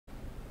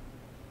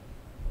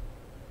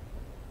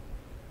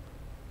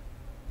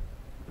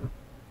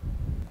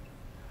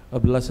A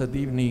blessed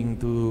evening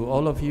to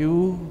all of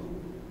you,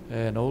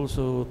 and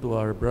also to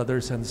our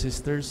brothers and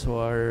sisters who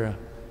are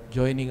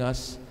joining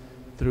us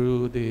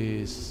through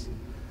this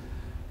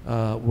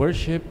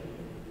worship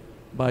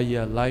by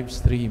live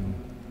stream.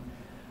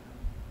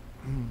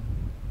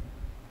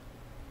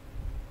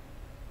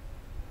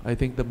 I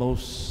think the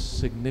most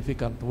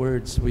significant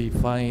words we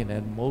find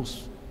and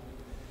most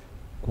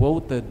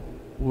quoted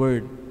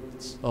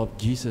words of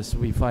Jesus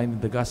we find in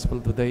the gospel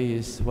today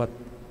is what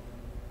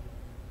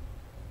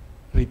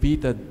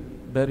repeated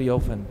very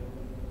often,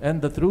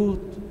 and the truth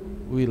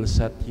will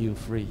set you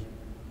free.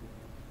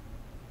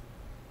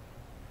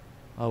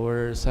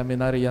 Our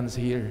seminarians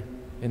here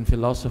in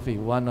philosophy,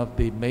 one of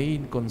the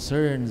main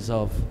concerns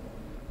of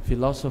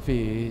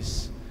philosophy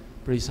is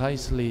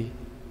precisely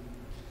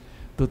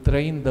to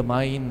train the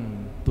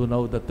mind to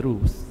know the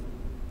truth.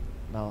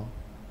 Now,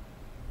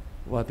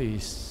 what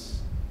is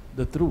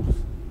the truth?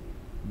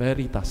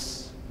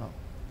 Veritas. No.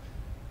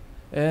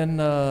 And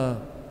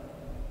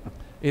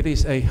it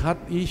is a hot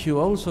issue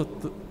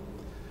also,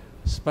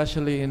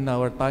 especially in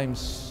our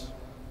times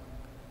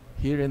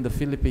here in the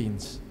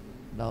Philippines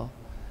now,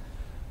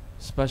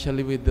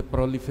 especially with the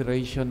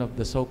proliferation of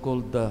the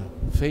so-called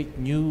fake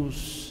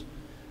news.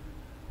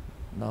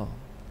 Now,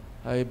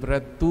 I've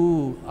read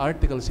two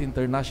articles,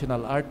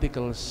 international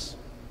articles,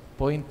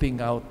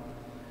 pointing out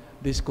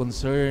this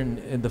concern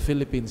in the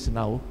Philippines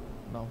now.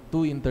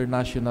 Two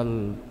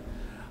international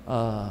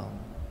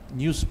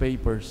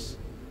newspapers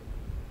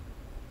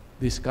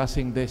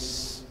discussing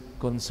this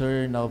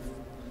concern of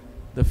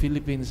the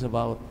Philippines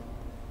about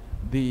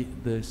the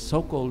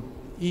so-called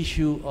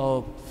issue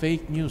of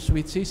fake news,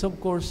 which is of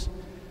course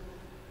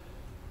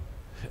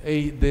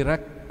a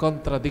direct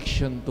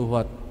contradiction to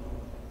what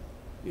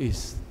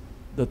is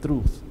the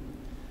truth.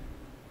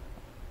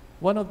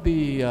 One of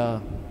the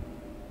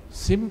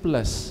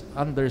simplest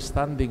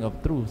understanding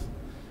of truth,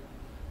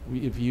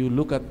 if you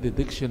look at the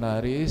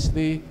dictionary, is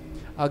the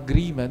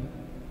agreement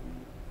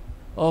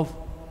of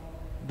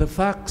the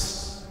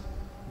facts,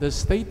 the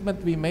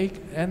statement we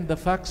make, and the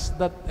facts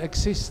that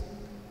exist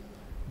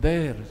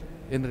there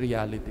in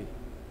reality.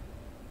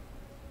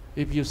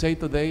 If you say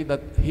today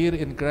that here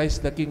in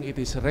Christ the King it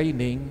is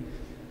raining,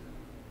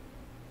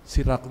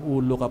 sirak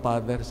ulo ka,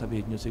 Father,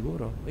 sabihin nyo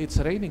siguro, it's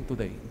raining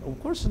today.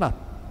 Of course not,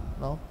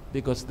 no?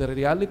 Because the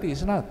reality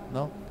is not,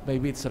 no?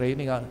 Maybe it's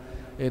raining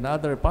in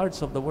other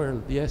parts of the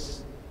world,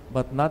 yes,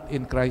 but not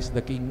in Christ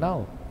the King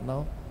now,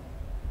 no?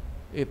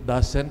 It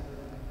doesn't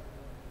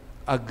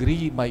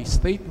agree, my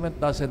statement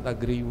doesn't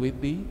agree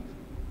with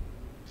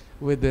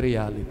the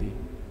reality.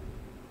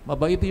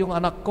 Mabait yung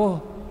anak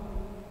ko,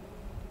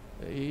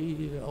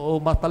 o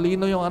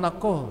matalino yung anak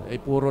ko,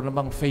 puro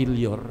namang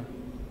failure,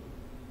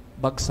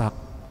 bagsak.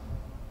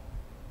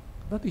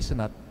 That is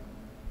not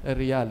a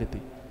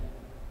reality.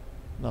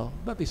 No,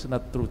 that is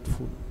not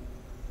truthful.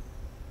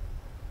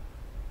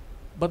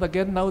 But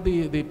again, now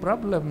the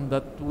problem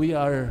that we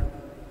are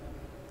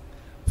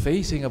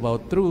facing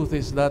about truth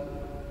is that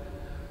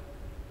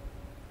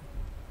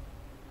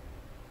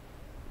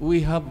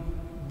we have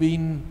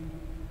been,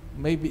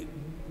 maybe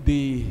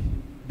the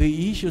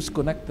issues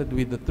connected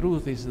with the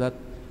truth is that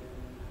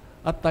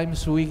at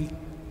times we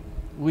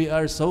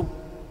are so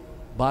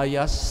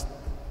biased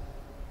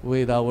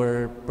with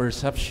our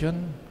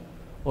perception,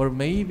 or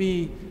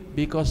maybe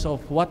because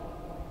of what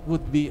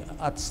would be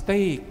at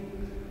stake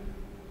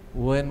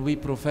when we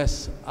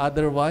profess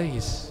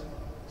otherwise.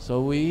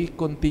 So we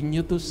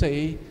continue to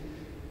say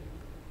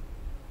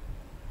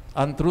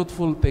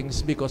untruthful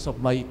things because of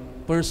my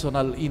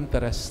personal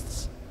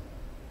interests.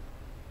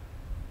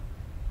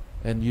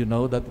 And you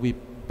know that we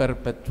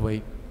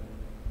perpetuate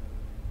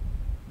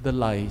the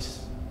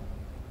lies.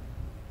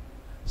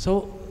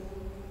 So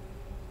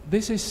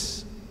this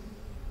is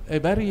a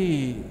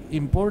very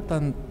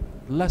important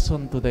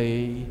lesson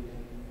today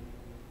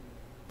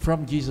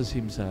from Jesus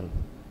himself.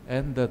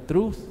 And the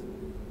truth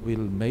will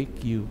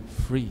make you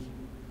free,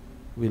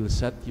 will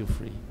set you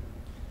free.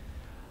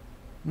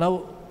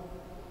 Now,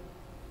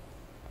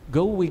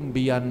 going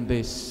beyond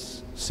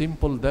this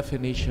simple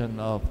definition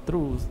of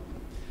truth,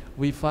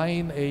 we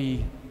find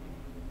a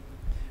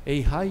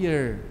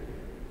higher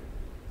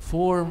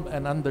form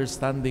and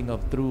understanding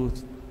of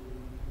truth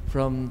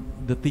from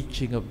the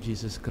teaching of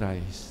Jesus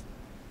Christ.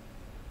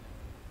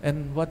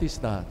 And what is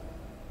that?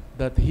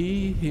 That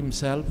he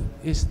himself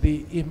is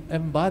the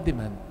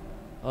embodiment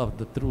of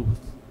the truth.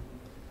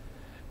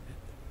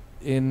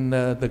 In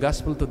the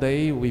gospel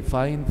today, we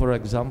find, for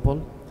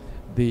example,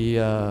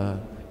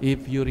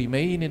 if you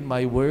remain in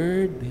my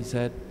word, he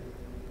said,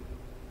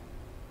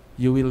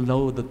 you will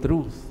know the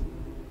truth,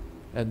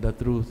 and the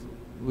truth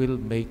will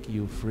make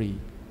you free.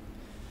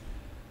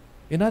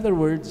 In other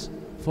words,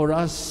 for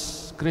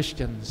us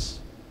Christians,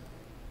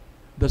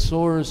 the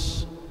true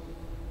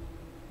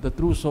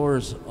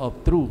source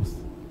of truth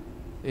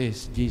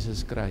is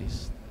Jesus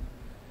Christ.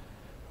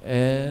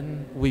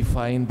 And we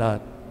find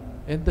that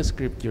in the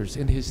scriptures,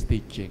 in his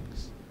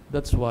teachings.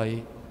 That's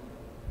why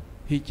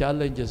he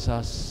challenges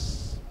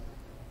us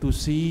to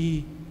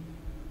see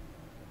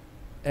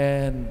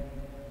and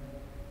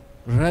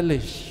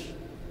relish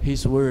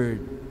His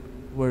Word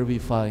where we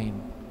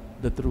find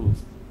the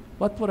truth.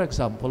 But for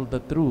example, the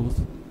truth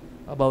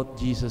about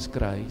Jesus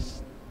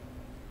Christ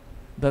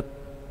that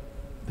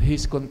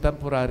His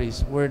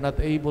contemporaries were not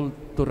able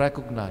to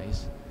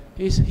recognize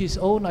is His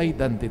own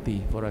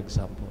identity, for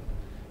example.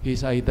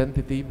 His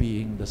identity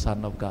being the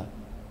Son of God.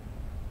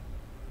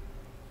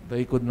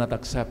 They could not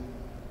accept,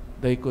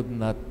 they could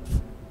not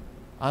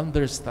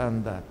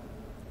understand that.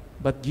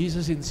 But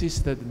Jesus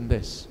insisted in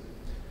this,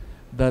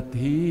 that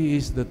He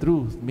is the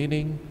truth,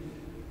 meaning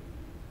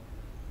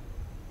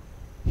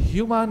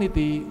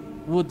humanity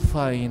would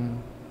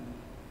find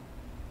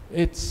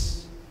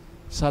its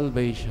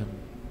salvation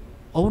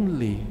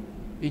only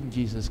in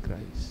Jesus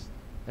Christ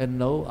and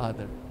no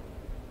other.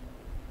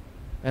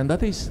 And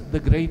that is the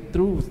great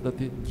truth that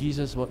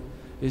Jesus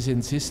is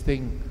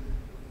insisting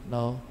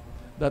now,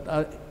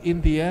 that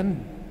in the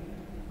end,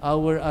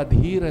 our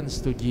adherence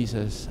to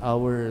Jesus,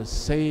 our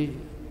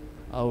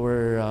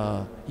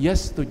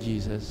yes to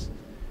Jesus,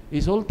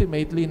 is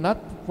ultimately not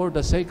for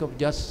the sake of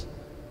just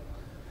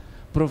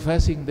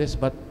professing this,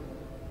 but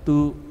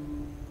to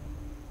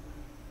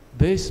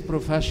this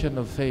profession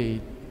of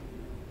faith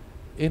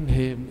in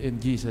Him, in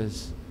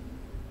Jesus,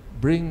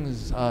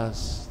 brings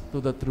us to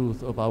the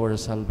truth of our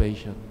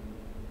salvation.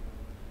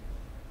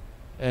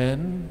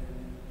 And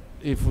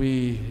if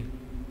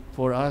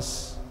for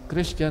us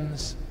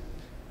Christians,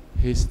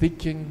 His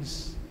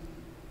teachings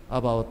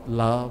about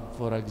love,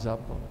 for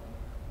example,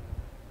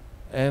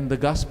 and the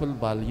gospel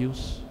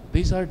values,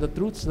 these are the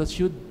truths that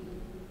should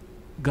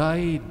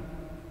guide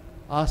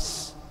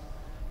us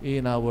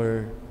in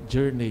our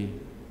journey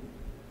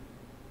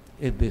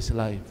in this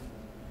life,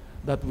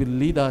 that will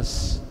lead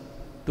us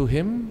to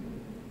Him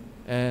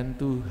and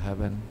to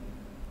heaven.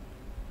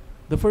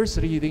 The first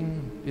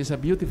reading is a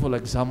beautiful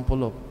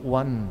example of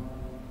one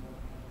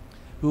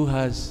who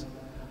has,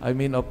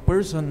 of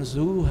persons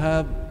who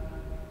have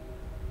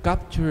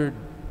captured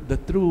the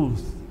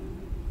truth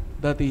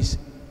that is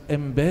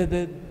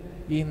embedded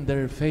in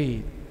their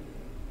faith.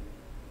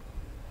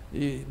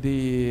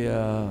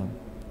 The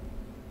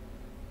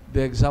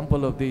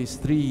example of these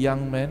three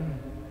young men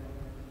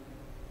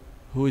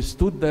who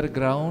stood their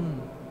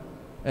ground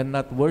and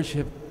not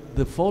worshiped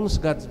the false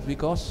gods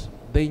because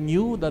they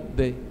knew that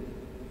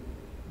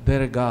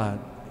their God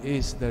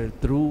is the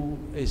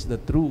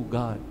true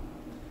God,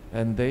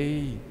 and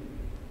they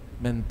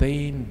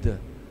maintained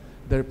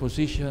their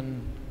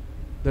position,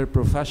 their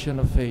profession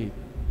of faith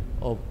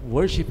of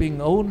worshiping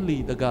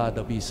only the God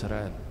of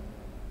Israel,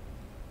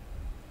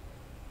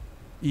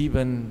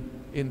 even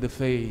in the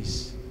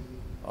face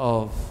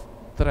of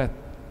threat.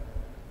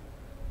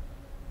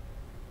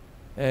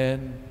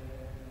 And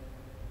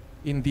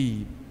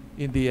indeed,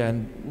 in the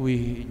end,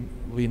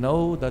 we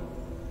know that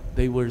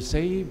they were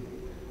saved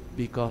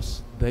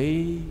because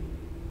they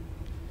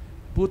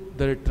put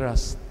their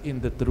trust in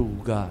the true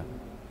God.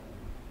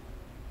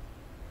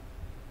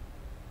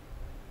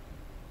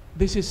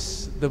 This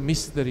is the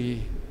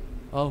mystery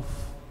of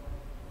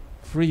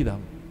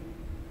freedom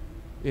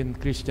in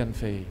Christian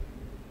faith.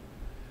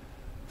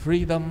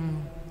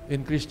 Freedom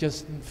in Christian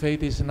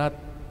faith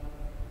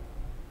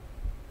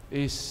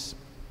is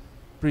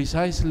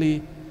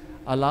precisely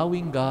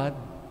allowing God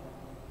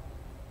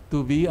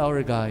to be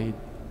our guide,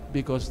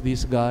 because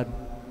this God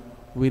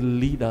will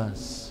lead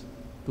us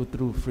to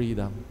true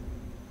freedom.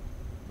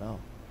 Now,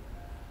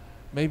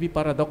 maybe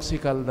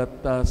paradoxical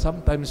that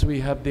sometimes we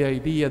have the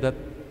idea that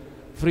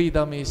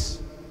freedom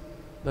is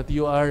that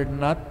you are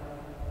not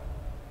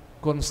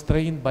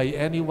constrained by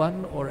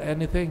anyone or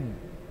anything.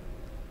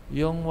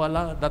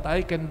 That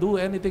I can do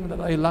anything that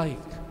I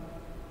like.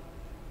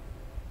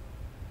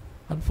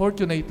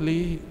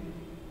 Unfortunately,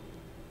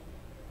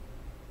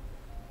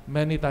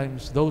 many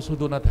times those who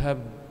do not have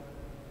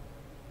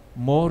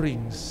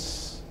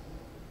moorings,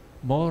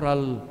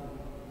 moral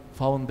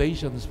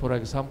foundations, for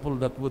example,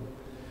 that would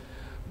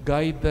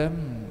guide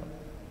them,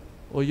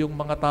 o yung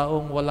mga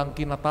taong walang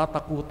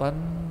kinatatakutan,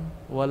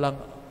 walang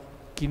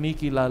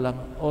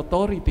kinikilalang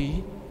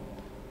authority,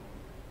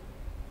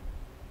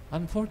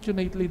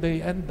 unfortunately,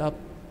 they end up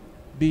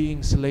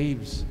being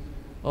slaves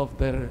of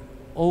their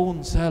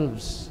own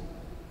selves,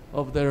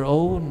 of their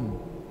own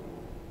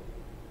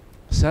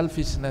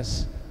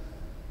selfishness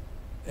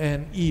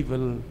and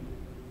evil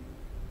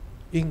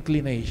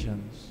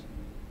inclinations.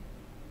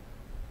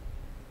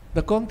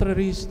 The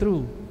contrary is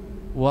true.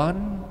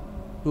 One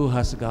who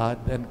has God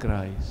and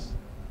Christ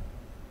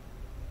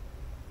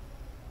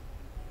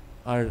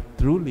are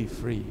truly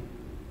free,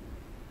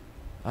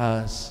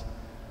 as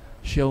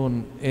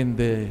shown in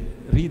the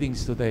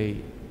readings today,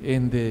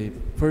 in the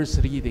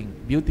first reading,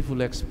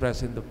 beautifully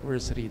expressed in the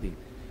first reading.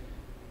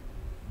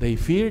 They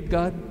feared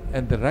God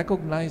and they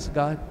recognized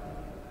God,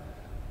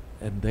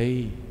 and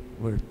they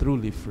were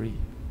truly free.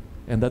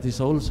 And that is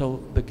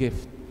also the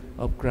gift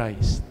of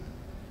Christ.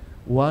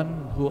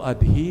 One who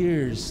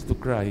adheres to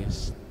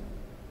Christ,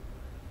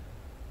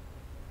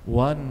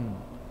 one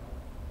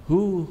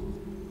who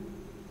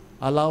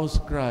allows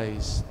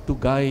Christ to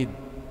guide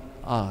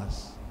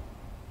us,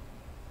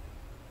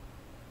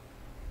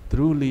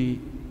 truly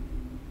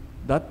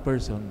that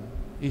person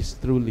is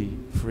truly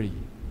free.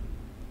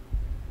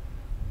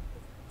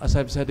 As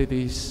I've said, it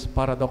is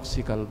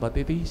paradoxical, but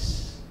it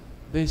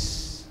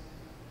is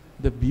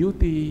the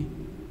beauty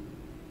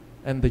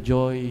and the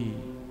joy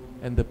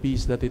and the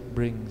peace that it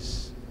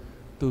brings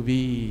to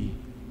be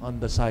on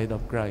the side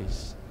of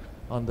Christ,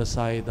 on the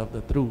side of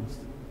the truth,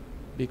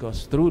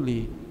 because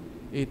truly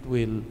it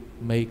will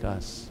make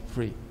us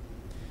free.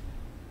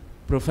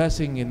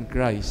 Professing in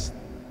Christ,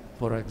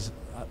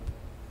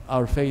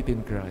 our faith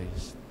in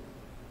Christ,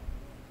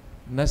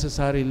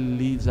 necessarily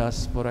leads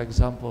us, for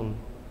example,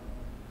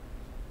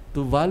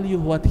 to value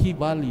what He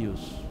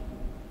values,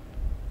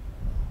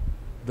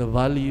 the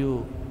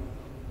value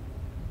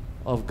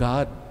of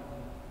God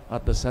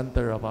at the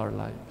center of our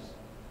lives,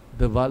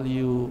 the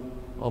value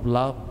of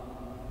love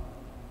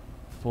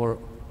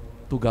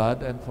to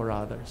God and for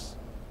others.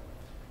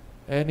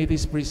 And it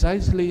is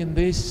precisely in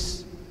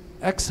this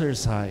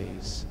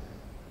exercise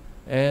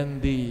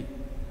and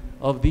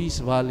of these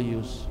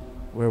values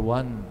where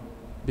one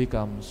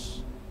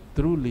becomes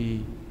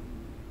truly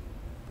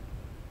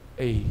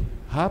a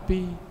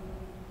happy,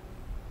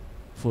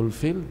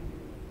 fulfilled,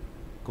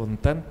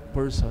 content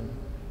person,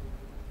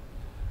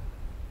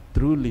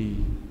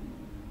 truly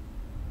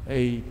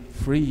a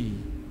free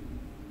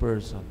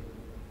person.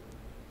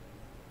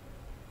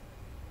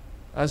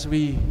 As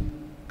we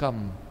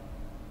come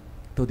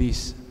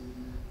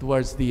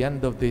towards the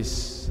end of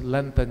this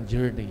Lenten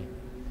journey,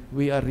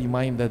 we are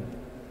reminded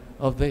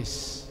of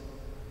this.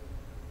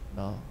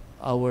 No?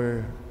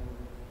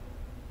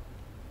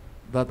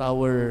 That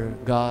our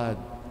God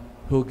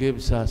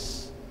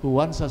who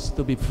wants us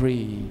to be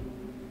free,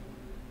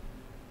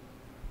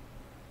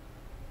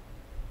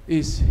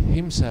 is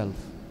Himself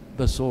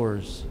the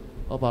source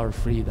of our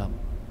freedom.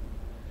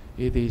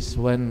 It is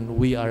when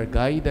we are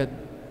guided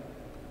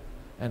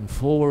and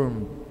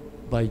formed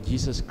by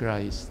Jesus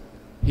Christ,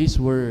 His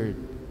Word,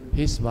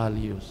 His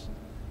values,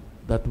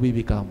 that we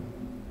become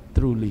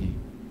truly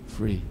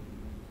free.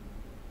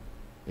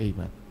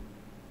 Amen.